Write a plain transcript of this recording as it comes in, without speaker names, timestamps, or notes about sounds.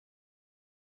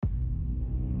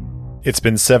It's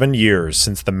been 7 years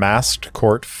since the masked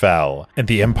court fell and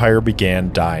the Empire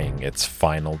began dying its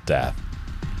final death.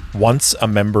 Once a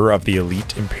member of the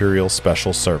elite Imperial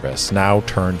Special Service, now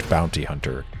turned bounty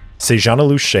hunter, Sejana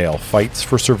Lushale fights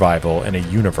for survival in a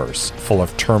universe full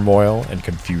of turmoil and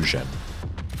confusion.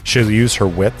 She'll use her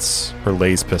wits, her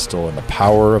laser pistol, and the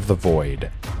power of the Void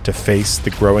to face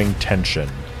the growing tension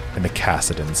in the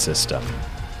Cassidon system.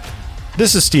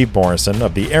 This is Steve Morrison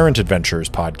of the Errant Adventures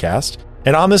podcast,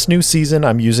 and on this new season,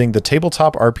 I'm using the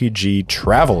tabletop RPG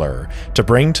Traveler to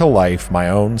bring to life my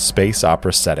own space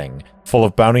opera setting, full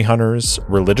of bounty hunters,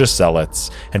 religious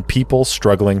zealots, and people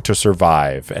struggling to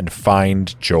survive and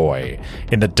find joy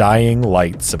in the dying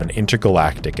lights of an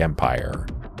intergalactic empire.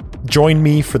 Join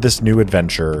me for this new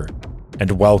adventure,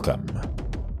 and welcome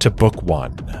to Book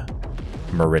 1,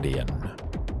 Meridian.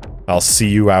 I'll see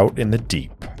you out in the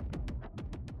deep.